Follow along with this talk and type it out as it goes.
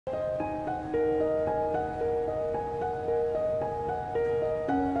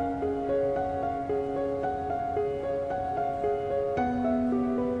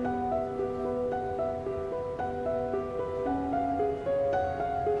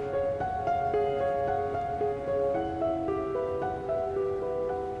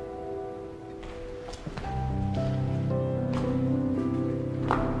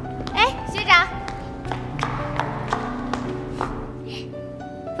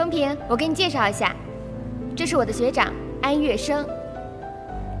平，我给你介绍一下，这是我的学长安月生，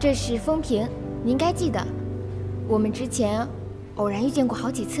这是风平，你应该记得，我们之前偶然遇见过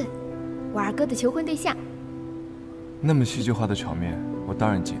好几次，我二哥的求婚对象。那么戏剧化的场面，我当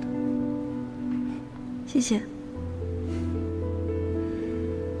然记得。谢谢。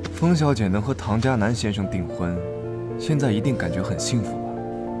风小姐能和唐家南先生订婚，现在一定感觉很幸福吧？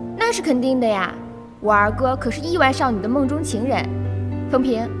那是肯定的呀，我二哥可是亿万少女的梦中情人。风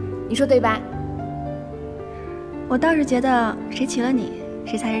平，你说对吧？我倒是觉得，谁娶了你，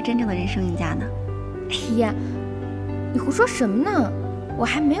谁才是真正的人生赢家呢。哎呀，你胡说什么呢？我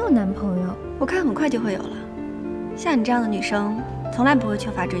还没有男朋友。我看很快就会有了。像你这样的女生，从来不会缺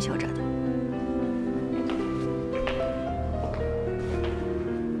乏追求者的。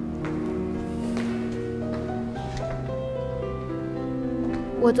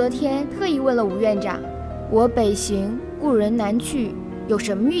我昨天特意问了吴院长，我北行故人南去有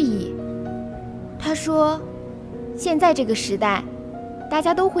什么寓意？他说，现在这个时代，大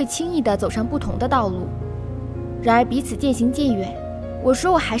家都会轻易地走上不同的道路，然而彼此渐行渐远。我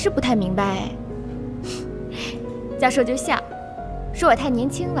说我还是不太明白哎。教授就笑，说我太年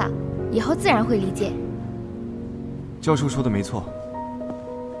轻了，以后自然会理解。教授说的没错，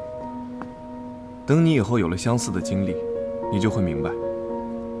等你以后有了相似的经历，你就会明白。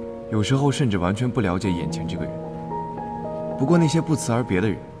有时候甚至完全不了解眼前这个人。不过那些不辞而别的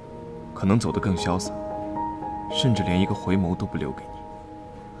人，可能走得更潇洒，甚至连一个回眸都不留给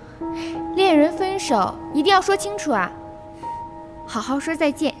你。恋人分手一定要说清楚啊，好好说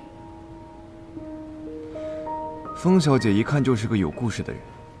再见。风小姐一看就是个有故事的人，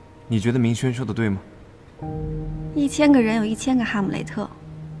你觉得明轩说的对吗？1000个人有1000个哈姆雷特，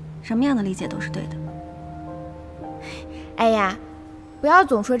什么样的理解都是对的。哎呀，不要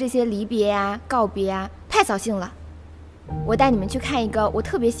总说这些离别呀、告别呀，太扫兴了。我带你们去看一个我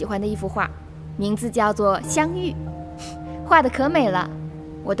特别喜欢的一幅画，名字叫做《相遇》，画的可美了。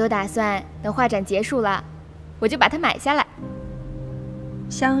我都打算等画展结束了，我就把它买下来。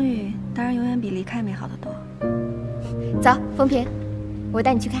相遇当然永远比离开美好得多。走，风平，我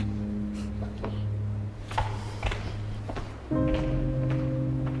带你去看。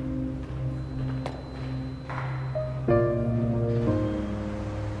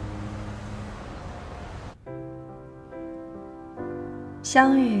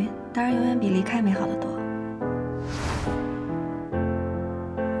相遇当然永远比离开美好得多。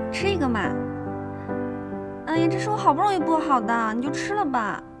吃一个嘛。哎呀，这是我好不容易剥好的，你就吃了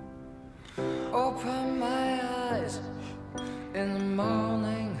吧。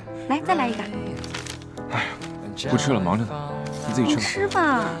来，再来一个。哎呀，不吃了，忙着呢，你自己吃吧。你吃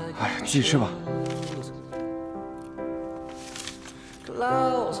吧。哎呀，自己吃吧。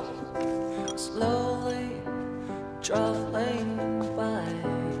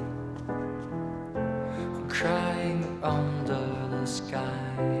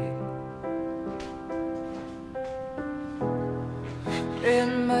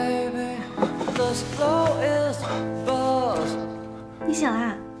你醒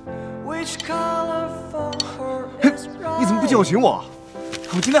啦？你怎么不叫醒我？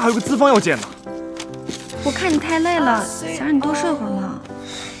我今天还有个资方要见呢。我看你太累了，想让你多睡会儿嘛。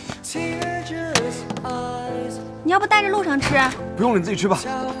你要不带着路上吃？不用了，你自己吃吧。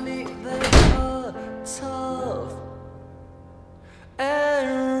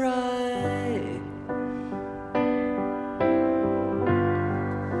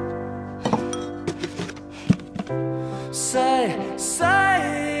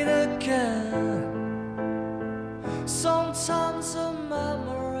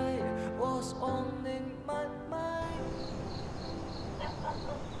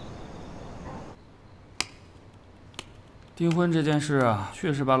订婚这件事啊，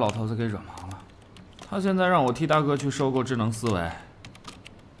确实把老头子给惹毛了。他现在让我替大哥去收购智能思维。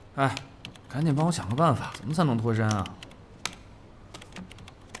哎，赶紧帮我想个办法，怎么才能脱身啊？